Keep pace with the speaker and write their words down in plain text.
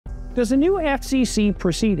Does a new FCC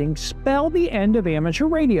proceeding spell the end of amateur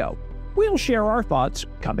radio? We'll share our thoughts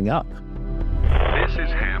coming up. This is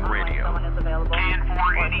Ham Radio. And for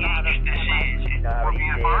NEH, this is for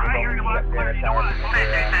VFR. I hear you loud and clear. Still with us.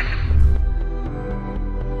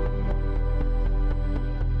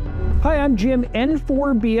 Hi, I'm Jim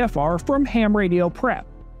N4BFR from Ham Radio Prep.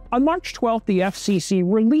 On March 12th, the FCC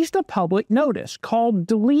released a public notice called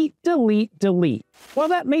Delete, Delete, Delete. While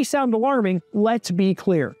that may sound alarming, let's be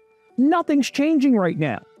clear. Nothing's changing right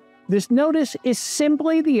now. This notice is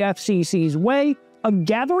simply the FCC's way of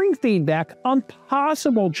gathering feedback on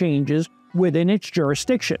possible changes within its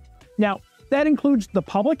jurisdiction. Now, that includes the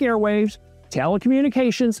public airwaves,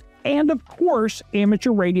 telecommunications, and of course,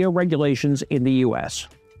 amateur radio regulations in the US.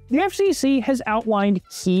 The FCC has outlined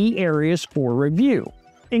key areas for review,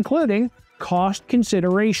 including cost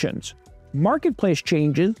considerations, marketplace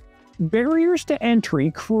changes, barriers to entry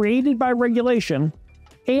created by regulation,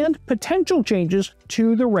 and potential changes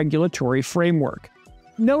to the regulatory framework.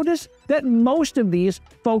 Notice that most of these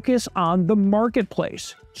focus on the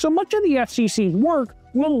marketplace, so much of the FCC's work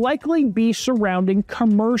will likely be surrounding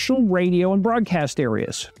commercial radio and broadcast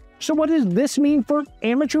areas. So what does this mean for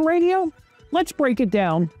amateur radio? Let's break it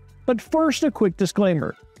down, but first a quick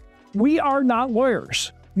disclaimer. We are not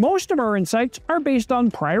lawyers. Most of our insights are based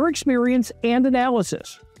on prior experience and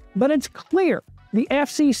analysis, but it's clear the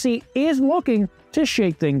FCC is looking to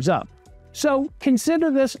shake things up. So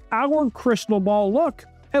consider this our crystal ball look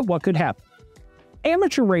at what could happen.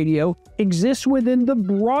 Amateur radio exists within the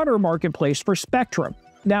broader marketplace for spectrum.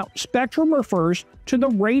 Now, spectrum refers to the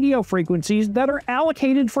radio frequencies that are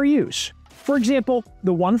allocated for use. For example,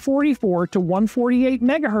 the 144 to 148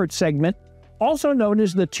 megahertz segment, also known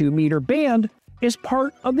as the 2-meter band, is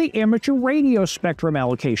part of the amateur radio spectrum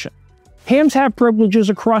allocation. Hams have privileges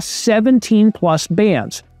across 17 plus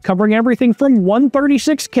bands, covering everything from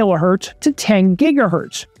 136 kilohertz to 10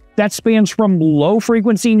 gigahertz. That spans from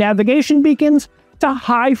low-frequency navigation beacons to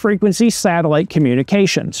high-frequency satellite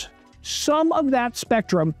communications. Some of that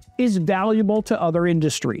spectrum is valuable to other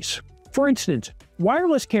industries. For instance,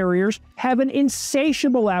 wireless carriers have an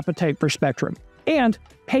insatiable appetite for spectrum and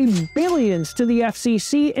pay billions to the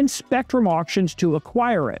FCC in spectrum auctions to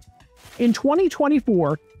acquire it. In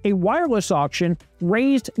 2024, a wireless auction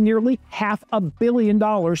raised nearly $500 million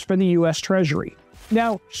for the US Treasury.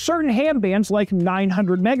 Now, certain ham bands like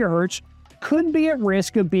 900 megahertz could be at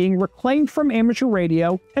risk of being reclaimed from amateur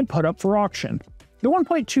radio and put up for auction. The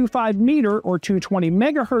 1.25 meter or 220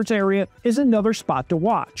 megahertz area is another spot to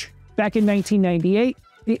watch. Back in 1998,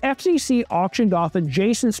 the FCC auctioned off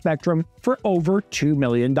adjacent spectrum for over $2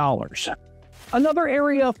 million. Another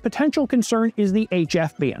area of potential concern is the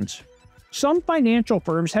HF bands. Some financial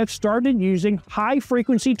firms have started using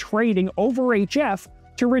high-frequency trading over HF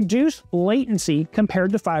to reduce latency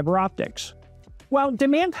compared to fiber optics. While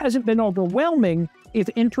demand hasn't been overwhelming, if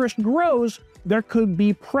interest grows, there could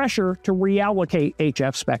be pressure to reallocate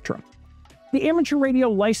HF spectrum. The amateur radio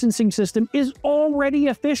licensing system is already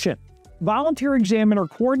efficient. Volunteer Examiner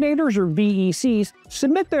Coordinators, or VECs,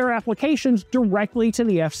 submit their applications directly to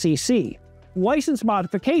the FCC. License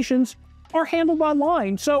modifications are handled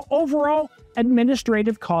online, so overall,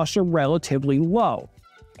 administrative costs are relatively low.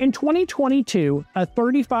 In 2022, a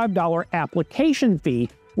 $35 application fee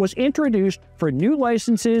was introduced for new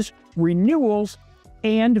licenses, renewals,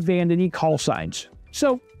 and vanity call signs.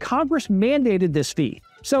 So Congress mandated this fee,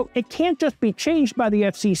 so it can't just be changed by the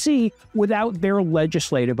FCC without their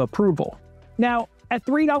legislative approval. Now, at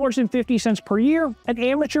 $3.50 per year, an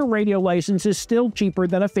amateur radio license is still cheaper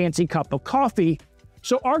than a fancy cup of coffee,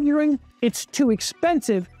 so arguing it's too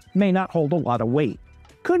expensive may not hold a lot of weight.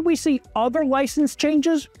 Could we see other license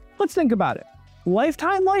changes? Let's think about it.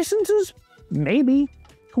 Lifetime licenses? Maybe.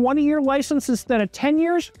 20-year license instead of 10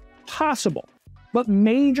 years? Possible. But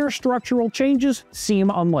major structural changes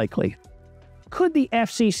seem unlikely. Could the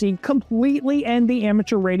FCC completely end the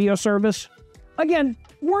amateur radio service? Again,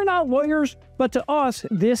 we're not lawyers, but to us,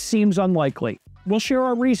 this seems unlikely. We'll share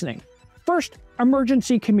our reasoning. First,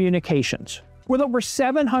 emergency communications. With over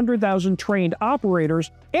 700,000 trained operators,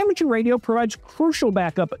 amateur radio provides crucial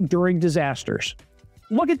backup during disasters.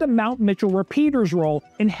 Look at the Mount Mitchell repeater's role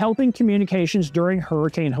in helping communications during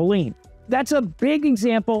Hurricane Helene. That's a big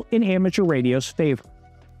example in amateur radio's favor.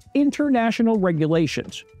 International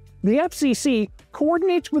regulations. The FCC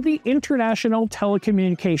coordinates with the International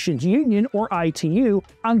Telecommunications Union, or ITU,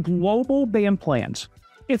 on global band plans.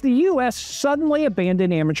 If the US suddenly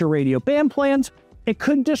abandoned amateur radio band plans, it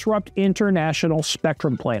could disrupt international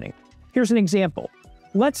spectrum planning. Here's an example.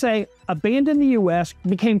 Let's say a band in the US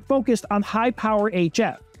became focused on high-power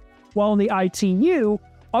HF, while in the ITU,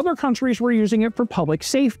 Other countries were using it for public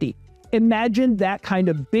safety. Imagine that kind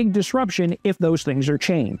of big disruption if those things are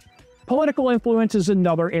changed. Political influence is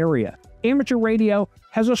another area. Amateur radio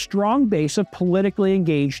has a strong base of politically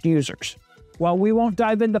engaged users. While we won't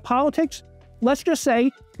dive into politics, let's just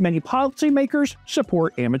say many policymakers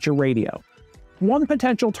support amateur radio. One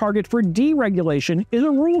potential target for deregulation is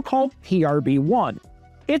a rule called PRB1.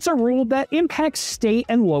 It's a rule that impacts state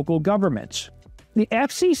and local governments. The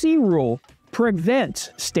FCC rule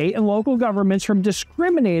prevents state and local governments from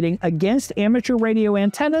discriminating against amateur radio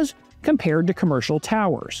antennas compared to commercial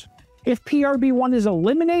towers. If PRB1 is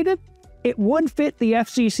eliminated, it would fit the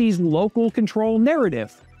FCC's local control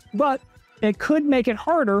narrative, but it could make it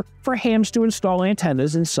harder for hams to install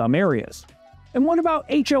antennas in some areas. And what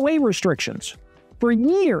about HOA restrictions? For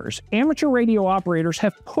years, amateur radio operators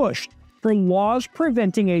have pushed for laws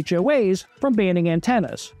preventing HOAs from banning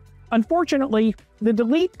antennas. Unfortunately, the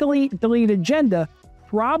delete agenda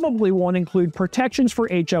probably won't include protections for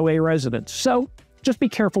HOA residents, so just be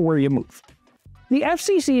careful where you move. The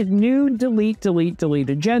FCC's new delete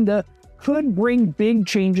agenda could bring big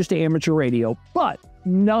changes to amateur radio, but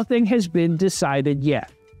nothing has been decided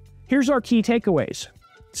yet. Here's our key takeaways.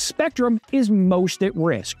 Spectrum is most at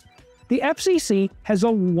risk. The FCC has a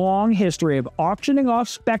long history of auctioning off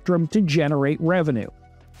spectrum to generate revenue.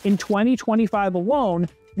 In 2025 alone,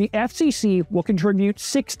 the FCC will contribute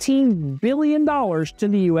 $16 billion to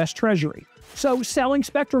the U.S. Treasury, so selling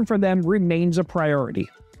spectrum for them remains a priority.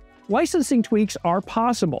 Licensing tweaks are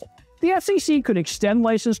possible. The FCC could extend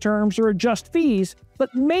license terms or adjust fees,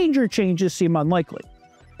 but major changes seem unlikely.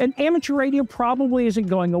 And amateur radio probably isn't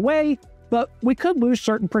going away, but we could lose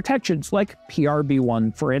certain protections like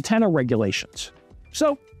PRB1 for antenna regulations.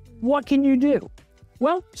 So what can you do?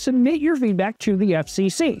 Well, submit your feedback to the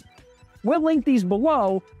FCC. We'll link these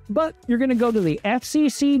below, but you're going to go to the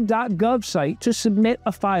fcc.gov site to submit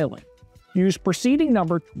a filing. Use proceeding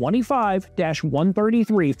number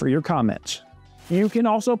 25-133 for your comments. You can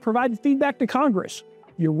also provide feedback to Congress.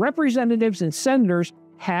 Your representatives and senators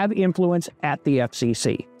have influence at the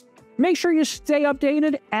FCC. Make sure you stay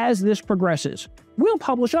updated as this progresses. We'll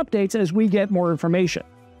publish updates as we get more information.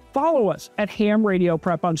 Follow us at Ham Radio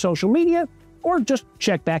Prep on social media, or just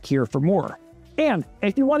check back here for more. And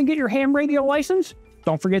if you want to get your ham radio license,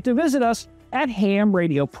 don't forget to visit us at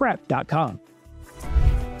hamradioprep.com.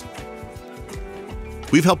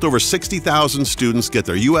 We've helped over 60,000 students get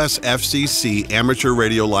their US FCC amateur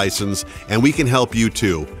radio license, and we can help you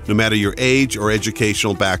too, no matter your age or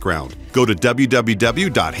educational background. Go to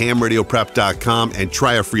www.hamradioprep.com and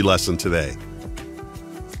try a free lesson today.